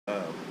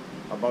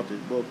I bought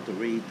this book to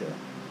read to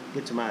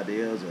get some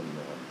ideas and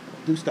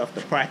do stuff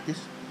to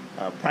practice.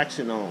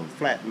 Practicing on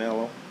flat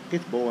metal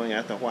gets boring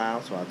after a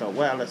while, so I thought,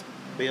 well, let's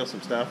build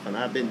some stuff, and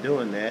I've been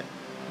doing that.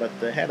 But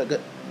they had a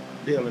good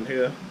deal in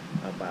here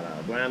about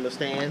a grinder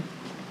stand,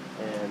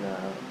 and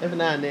every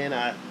now and then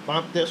I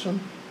bump this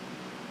one.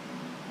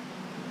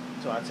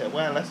 So I said,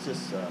 well, let's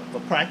just, for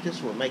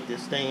practice, we'll make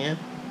this stand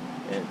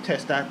and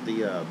test out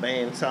the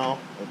bandsaw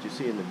that you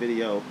see in the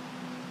video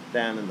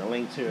down in the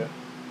links here.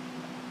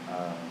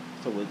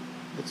 So we'll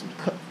get some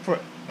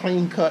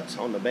clean cuts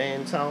on the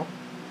bandsaw,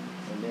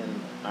 and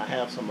then I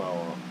have some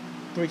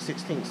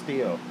 3/16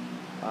 steel.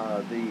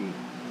 The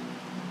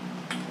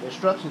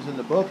instructions in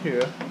the book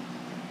here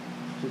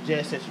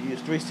suggest that you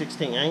use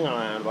 3/16 angle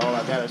iron, but all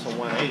I got is a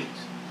 1/8.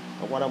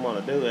 And what I'm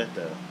going to do at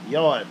the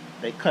yard,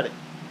 they cut it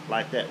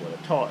like that with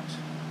a torch.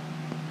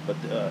 But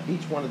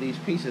each one of these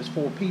pieces,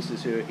 4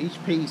 pieces here,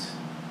 each piece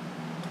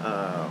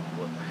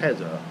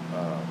has a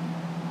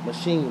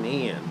machine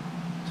end.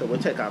 So we'll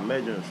take our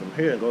measurements from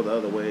here and go the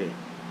other way,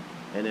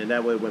 and then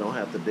that way we don't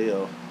have to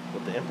deal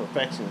with the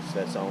imperfections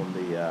that's on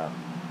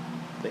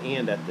the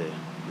end that the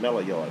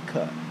metal yard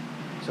cut.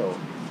 So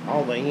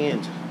all the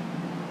ends,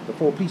 the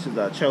 4 pieces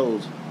I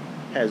chose,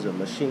 has a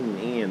machine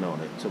end on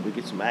it, so we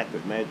get some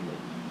accurate measurement.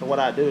 So what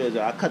I do is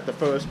I cut the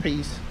first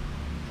piece,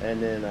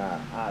 and then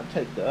I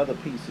take the other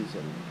pieces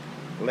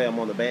and lay them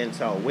on the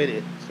bandsaw with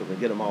it, so we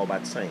get them all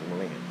about the same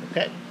length.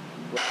 Okay.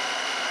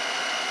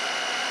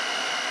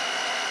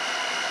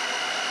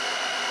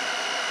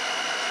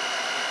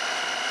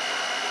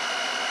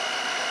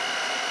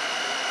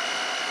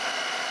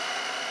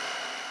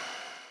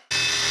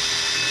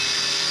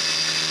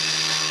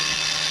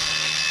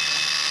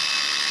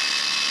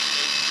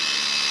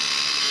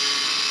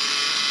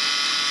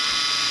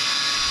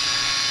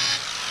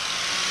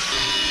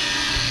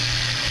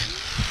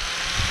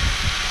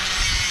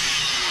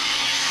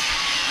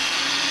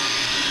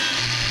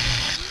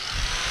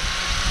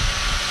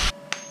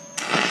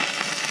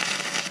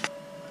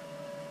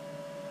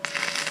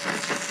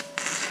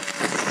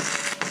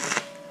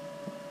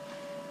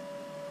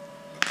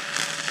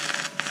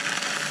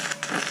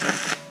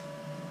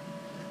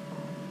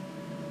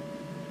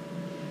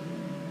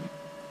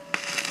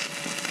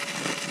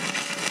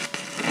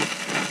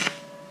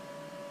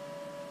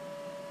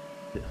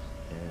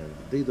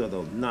 These are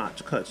those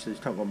notch cuts he's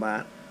talking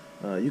about.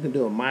 You can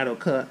do a miter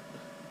cut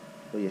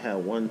where you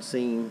have one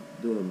seam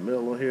through the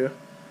middle here.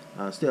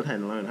 I still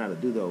hadn't learned how to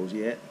do those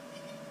yet,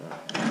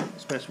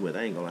 especially with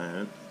angle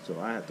iron. So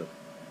I have to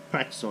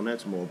practice on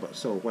that some more. But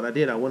so what I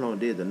did, I went on and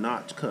did the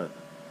notch cut,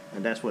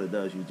 and that's what it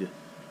does. You just,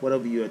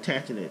 whatever you're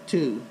attaching it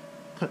to,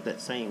 cut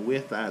that same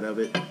width out of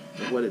it.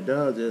 And what it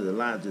does is it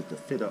allows it to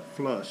fit up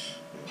flush.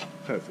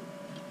 Perfect.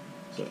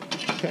 So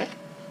okay,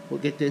 we'll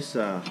get this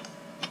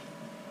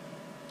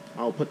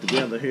all put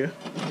together here,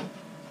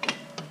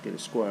 get it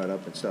squared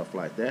up and stuff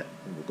like that,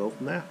 and we'll go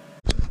from there.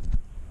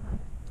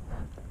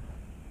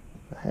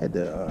 I had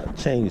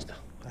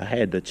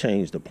to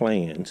change the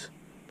plans.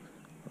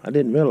 I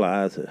didn't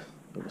realize it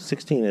was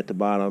 16 at the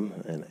bottom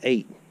and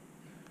 8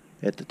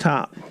 at the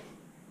top,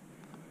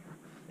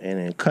 and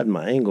then cutting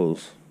my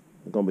angles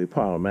is going to be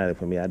problematic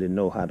for me. I didn't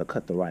know how to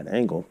cut the right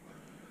angle.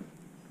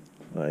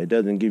 It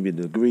doesn't give you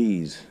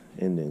degrees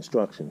in the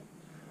instruction.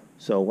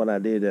 So what I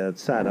did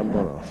outside, I'm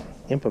going to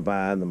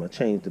improvise. I'm going to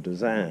change the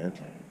design.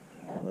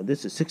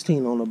 This is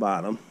 16 on the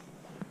bottom.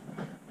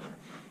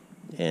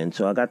 And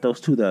so I got those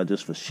 2 there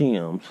just for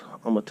shims.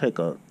 I'm going to take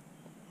a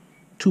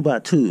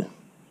 2x2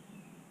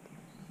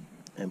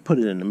 and put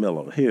it in the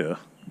middle of here.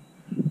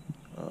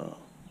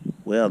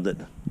 Weld it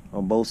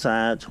on both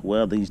sides.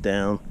 Weld these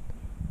down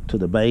to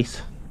the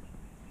base.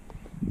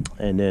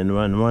 And then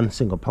run one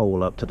single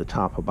pole up to the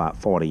top about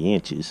 40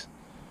 inches.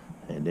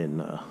 And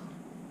then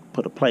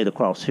put a plate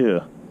across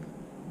here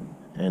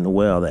and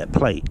weld that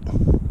plate.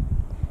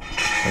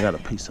 I got a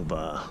piece of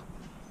I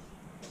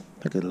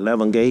think it's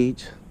 11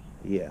 gauge.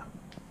 Yeah,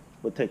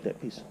 we'll take that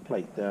piece of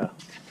plate there.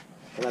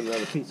 I got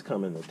another piece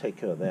coming to take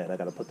care of that. I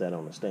got to put that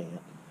on the stand.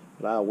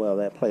 But I'll weld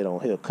that plate on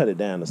here, cut it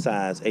down to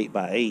size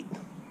 8x8.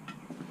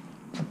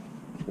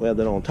 Weld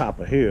it on top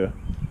of here.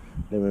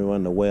 Then we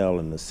run the weld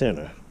in the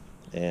center.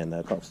 And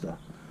of course the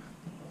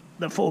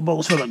 4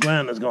 bolts for the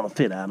grinder is going to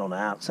fit out on the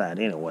outside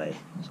anyway,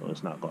 so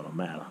it's not going to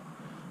matter.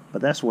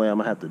 But that's the way I'm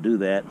going to have to do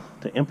that,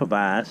 to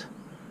improvise,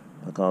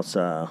 because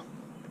I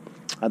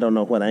don't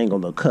know what angle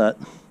to cut,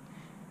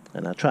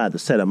 and I tried to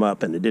set them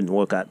up and it didn't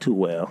work out too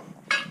well.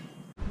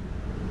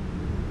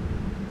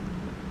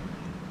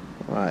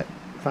 Alright,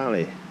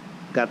 finally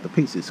got the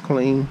pieces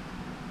clean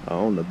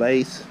on the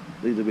base.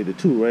 These will be the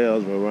 2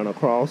 rails we'll run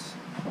across.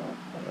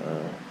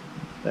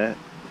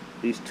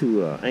 These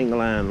 2 angle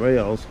iron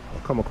rails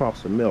will come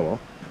across the middle.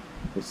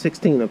 It's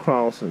 16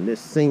 across, and this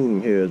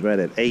seam here is right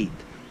at 8.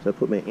 So I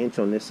put me an inch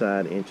on this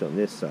side, an inch on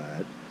this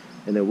side,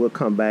 and then we'll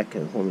come back,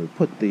 and when we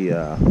put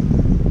the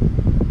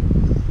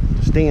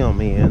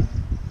stem in,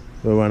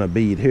 we'll run a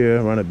bead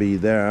here, run a bead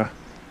there,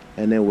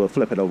 and then we'll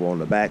flip it over on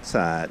the back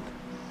side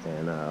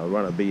and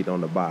run a bead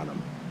on the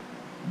bottom.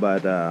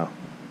 But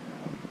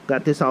got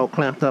got this all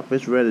clamped up.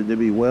 It's ready to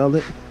be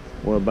welded.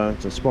 We're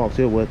about to sparks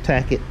here. We'll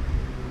tack it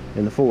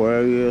in the 4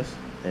 areas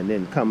and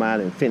then come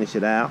out and finish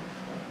it out.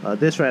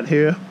 This right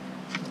here,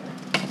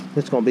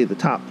 it's gonna be the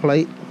top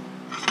plate.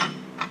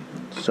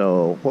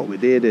 So what we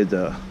did is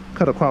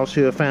cut across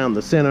here, found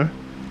the center,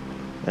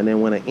 and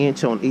then went 1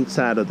 inch on each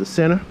side of the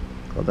center.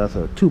 So that's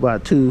a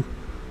 2x2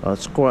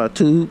 square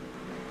tube.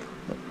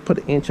 Put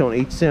 1 inch on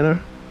each center,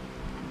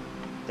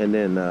 and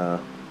then 1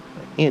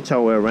 inch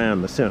all the way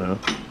around the center,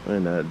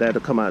 and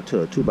that'll come out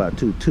to a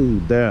 2x2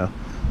 tube there.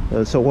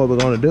 So what we're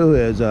gonna do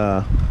is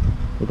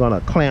we're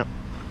gonna clamp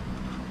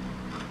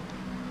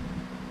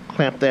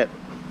that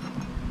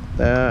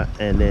there,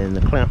 and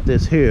then clamp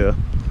this here,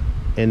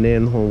 and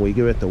then when we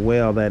get ready to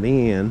weld that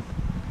in,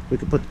 we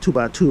can put the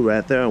 2x2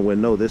 right there, and we'll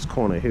know this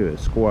corner here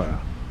is square.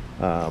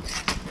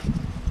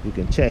 You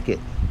can check it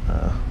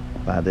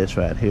by this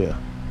right here.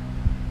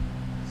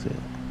 See,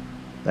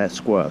 that's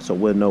square, so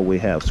we'll know we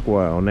have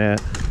square on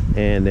that.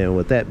 And then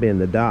with that being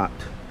the dot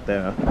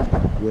there,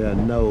 we'll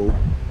know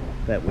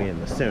that we're in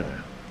the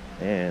center.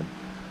 And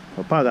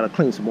I'm probably gotta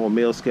clean some more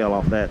mill scale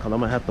off that, because I'm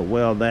gonna have to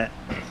weld that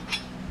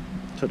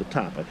to the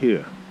top of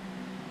here.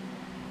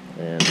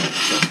 And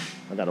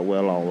I gotta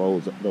weld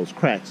all those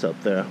cracks up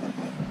there.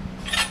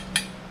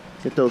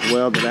 Get those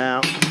welded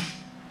out.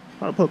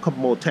 I'll put a couple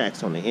more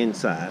tacks on the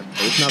inside.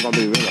 It's not gonna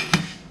be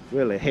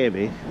really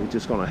heavy. We're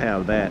just gonna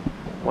have that.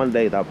 One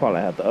day I'll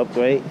probably have to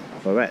upgrade,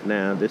 but right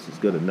now this is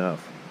good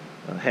enough.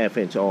 A 1/2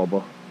 inch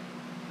arbor,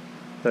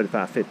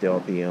 3550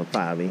 RPM,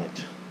 5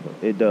 inch.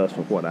 It does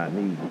for what I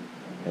need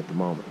at the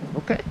moment.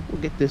 Okay,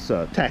 we'll get this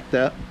tacked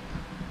up,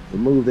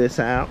 remove this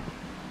out,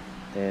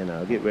 and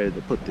get ready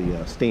to put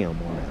the stem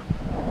on there.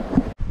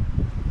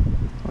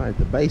 All right,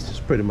 the base is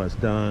pretty much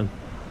done.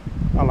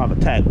 A lot of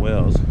tack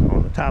welds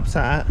on the top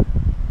side,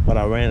 but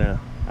I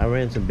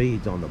ran some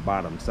beads on the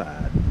bottom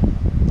side.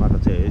 Like I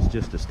said, it's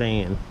just a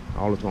stand.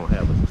 All it's gonna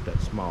have is just that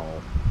small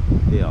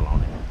deal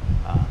on it.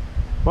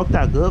 Worked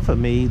out good for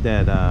me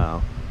that I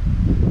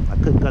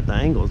couldn't cut the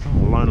angles.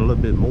 I'm gonna learn a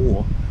little bit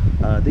more.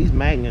 These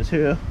magnets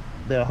here,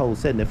 they'll hold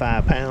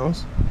 75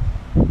 pounds,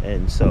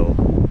 and so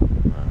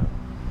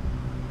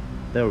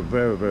they're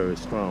very, very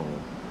strong.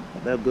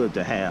 They're good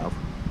to have.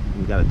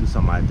 You gotta do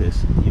something like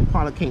this. You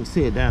probably can't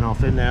see it down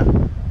off in there,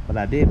 but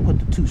I did put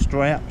the 2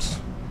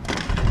 straps.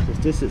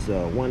 This is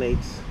 1/8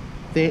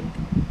 thick.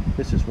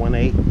 This is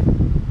 1/8,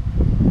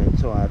 and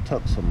so I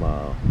took some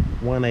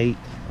 1/8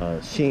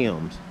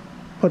 shims,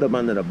 put them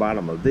under the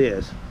bottom of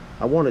this.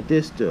 I wanted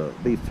this to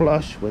be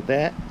flush with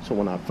that, so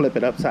when I flip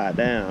it upside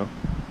down,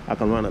 I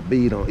can run a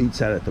bead on each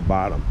side at the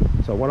bottom.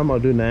 So what I'm gonna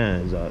do now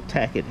is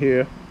tack it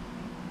here,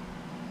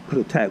 put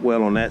a tack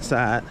weld on that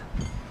side,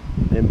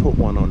 then put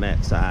one on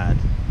that side,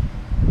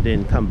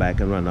 then come back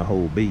and run the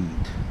whole bead.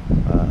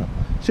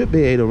 Should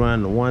be able to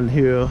run the one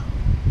here,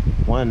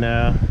 one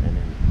there, and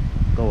then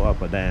go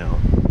up or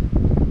down.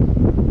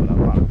 But I'll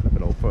probably flip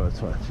it over first.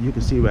 So you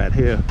can see right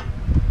here,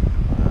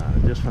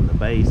 just from the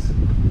base,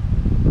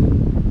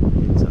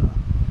 it's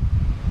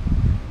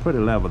pretty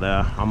level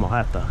there. I'm gonna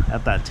have to,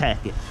 after I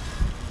tack it,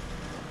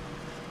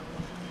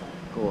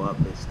 go up.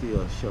 It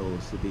still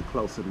shows to be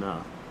close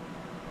enough,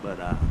 but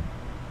I'm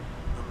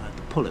gonna have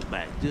to pull it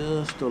back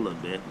just a little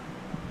bit,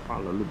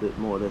 probably a little bit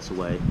more this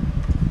way.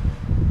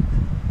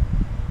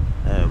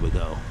 There we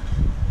go.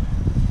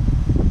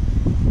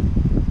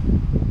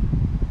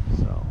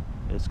 So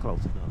it's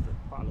close enough. It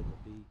probably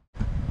will be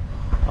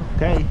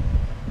okay.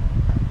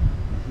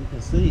 As you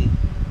can see,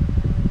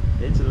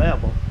 it's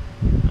level,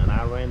 and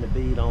I ran the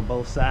bead on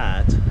both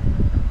sides.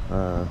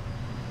 You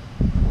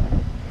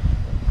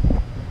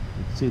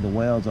can see the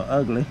welds are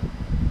ugly,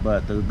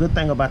 but the good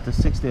thing about the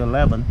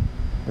 6011,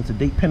 it's a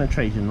deep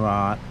penetration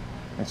rod,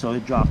 and so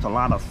it drops a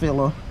lot of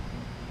filler.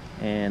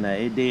 And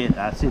it did.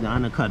 I see the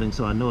undercutting,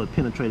 so I know it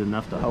penetrated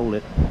enough to hold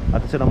it.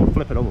 Like I said, I'm gonna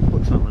flip it over and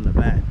put something in the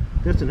back.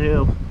 This in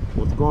here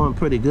was going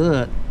pretty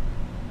good,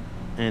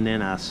 and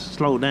then I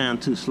slowed down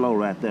too slow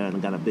right there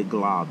and got a big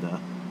glob there.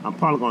 I'm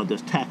probably gonna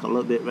just tack a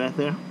little bit right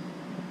there,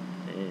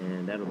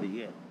 and that'll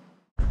be it.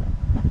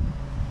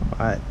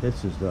 All right,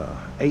 this is the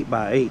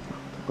 8x8,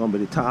 gonna be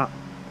the top.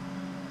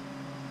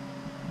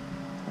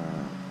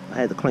 I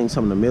had to clean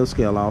some of the mill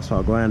scale off, so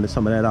I grinded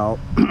some of that out,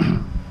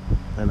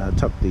 and I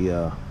took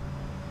the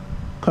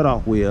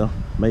cutoff wheel,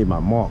 made my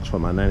marks for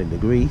my 90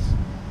 degrees,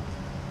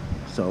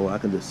 so I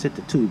can just sit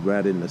the tube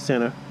right in the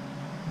center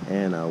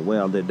and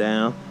weld it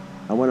down.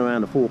 I went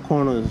around the 4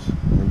 corners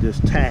and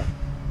just tacked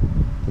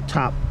the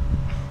top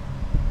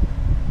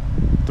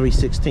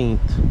 3/16,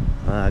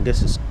 I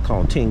guess it's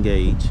called 10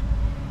 gauge,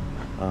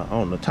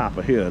 on the top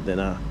of here. Then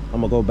I'm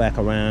gonna go back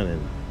around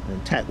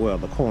and tack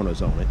weld the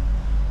corners on it.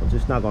 It's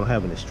just not gonna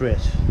have any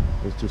stretch.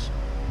 It's just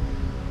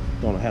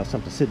gonna have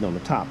something sitting on the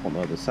top on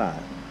the other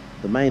side.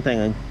 The main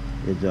thing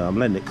is I'm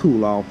letting it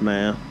cool off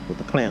now with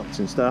the clamps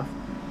and stuff.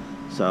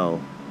 So,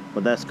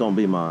 but that's gonna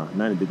be my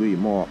 90-degree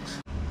marks.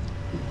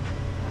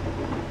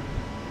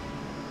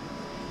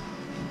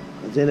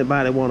 Does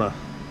anybody want a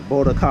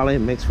border collie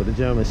mixed with a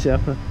German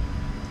Shepherd?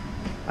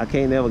 I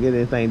can't never get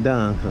anything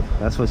done, 'cause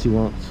that's what she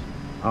wants.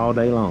 all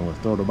day long. Let's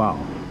throw the ball.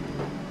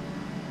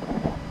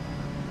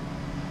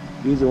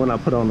 Usually when I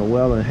put on the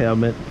welding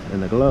helmet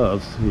and the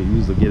gloves, you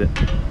usually get it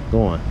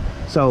going.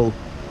 So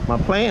my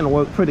plan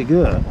worked pretty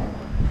good.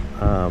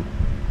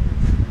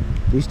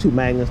 These two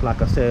magnets,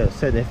 like I said,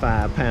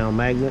 75-pound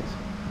magnets.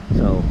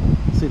 So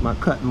see my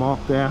cut mark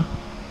there.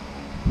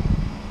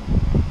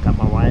 Got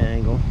my right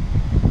angle,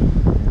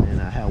 and then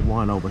I have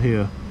one over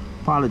here.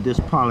 Probably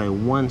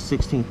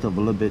 1/16 of a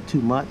little bit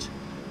too much,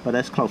 but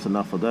that's close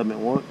enough for government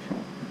work.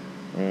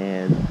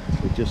 And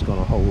it's just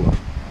gonna hold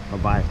a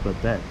vise, but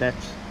that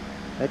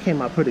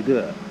came out pretty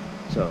good.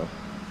 So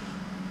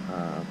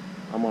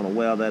I'm gonna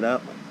weld that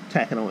up,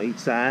 tack it on each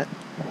side,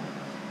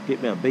 get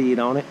me a bead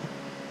on it,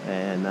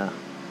 and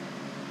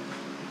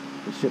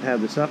we should have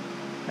this up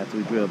after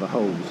we drill the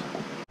holes.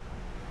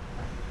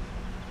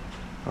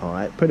 All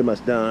right, pretty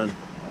much done.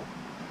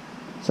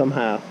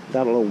 Somehow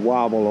got a little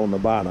wobble on the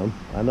bottom.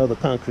 I know the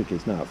concrete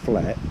is not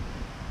flat.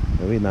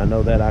 The reason I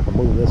know that, I can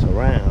move this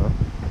around.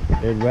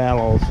 It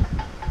rattles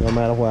no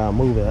matter where I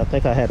move it. I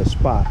think I had a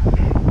spot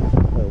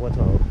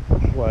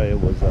where it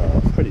was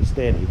pretty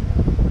steady,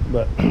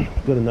 but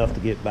good enough to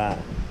get by.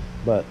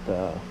 But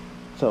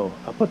so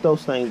I put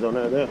those things on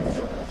there. They're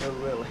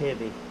real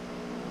heavy.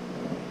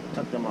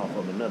 Took them off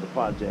of another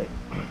project.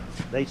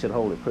 They should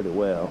hold it pretty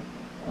well,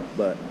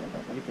 but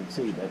you can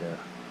see that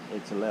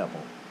it's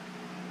level.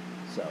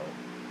 So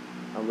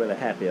I'm really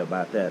happy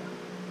about that.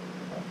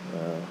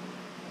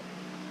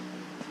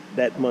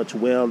 That much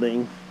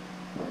welding,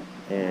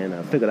 and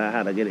I figured out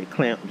how to get it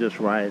clamped just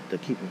right to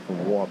keep it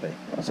from warping.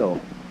 So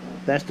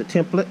that's the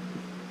template.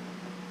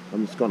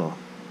 I'm just gonna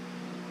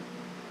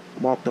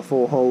mark the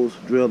 4 holes,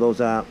 drill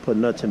those out, put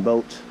nuts and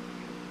bolts,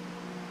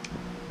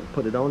 and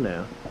put it on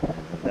there.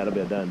 That'll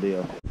be a done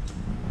deal.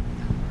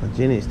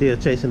 Jenny's still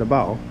chasing the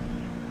ball,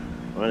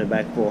 running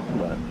back and forth,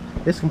 but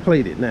it's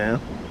completed now.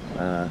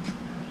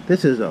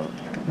 This is a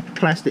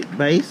plastic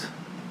base,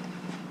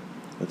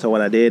 and so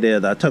what I did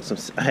is I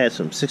had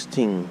some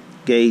 16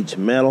 gauge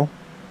metal,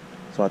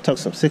 so I took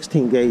some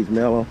 16 gauge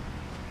metal,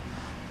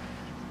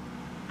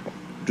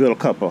 drilled a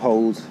couple of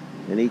holes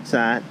in each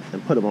side,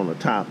 and put them on the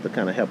top to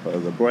kind of help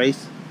as a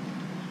brace,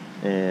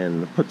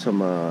 and put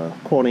some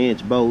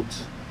 1/4-inch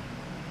bolts.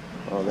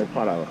 They're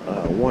probably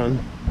 1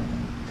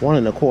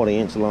 1/4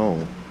 inch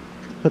long.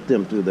 Put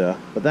them through there,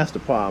 but that's the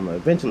problem.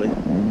 Eventually,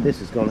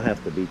 this is going to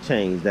have to be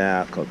changed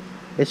out because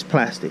it's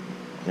plastic,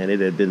 and it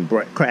had been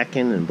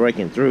cracking and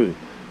breaking through.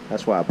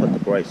 That's why I put the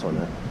brace on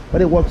there.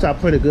 But it works out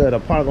pretty good.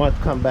 I'm probably going to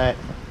have to come back,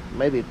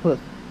 maybe put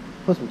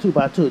some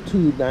 2x2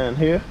 tube down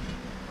here,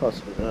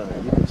 because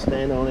you can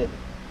stand on it,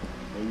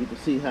 and you can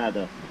see how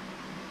the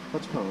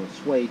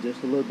sway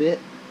just a little bit.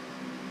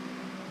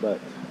 But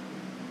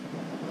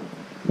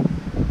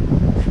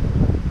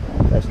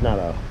that's not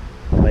a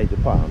major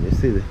problem. You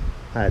see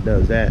how it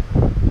does that.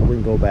 We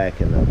can go back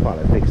and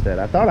probably fix that.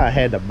 I thought I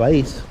had the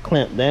base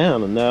clamped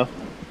down enough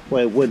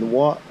where it wouldn't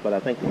warp, but I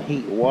think the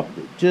heat warped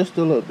it just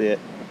a little bit.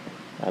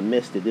 I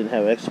missed it, didn't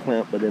have an extra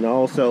clamp, but then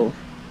also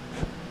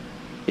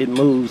it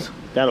moves,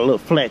 got a little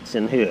flex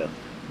in here.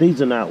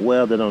 These are not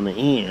welded on the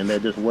end, they're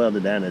just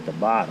welded down at the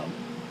bottom.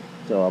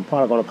 So I'm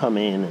probably gonna come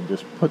in and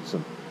just put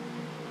some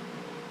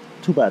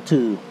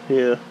 2x2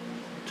 here,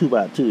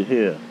 2x2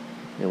 here,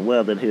 and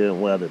weld it here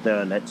and weld it there,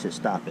 and that should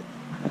stop it.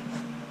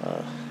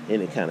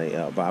 Any kind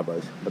of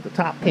vibration. But the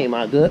top came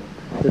out good.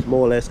 Just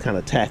more or less kind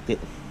of tacked it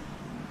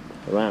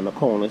around the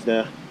corners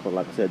there. But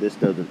like I said, this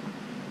doesn't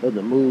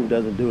move,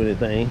 doesn't do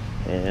anything,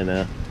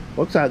 and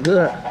works out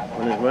good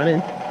when it's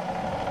running.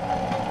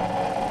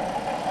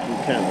 You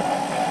kind of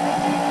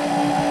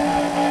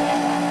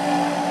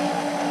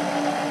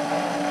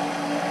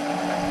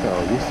so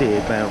you see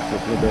it bounces a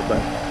little bit, but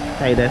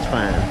hey, that's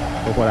fine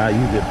for what I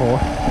use it for.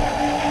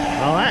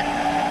 All right.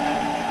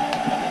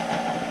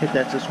 Hit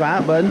that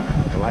subscribe button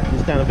and like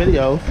these kind of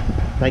videos.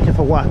 Thank you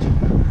for watching.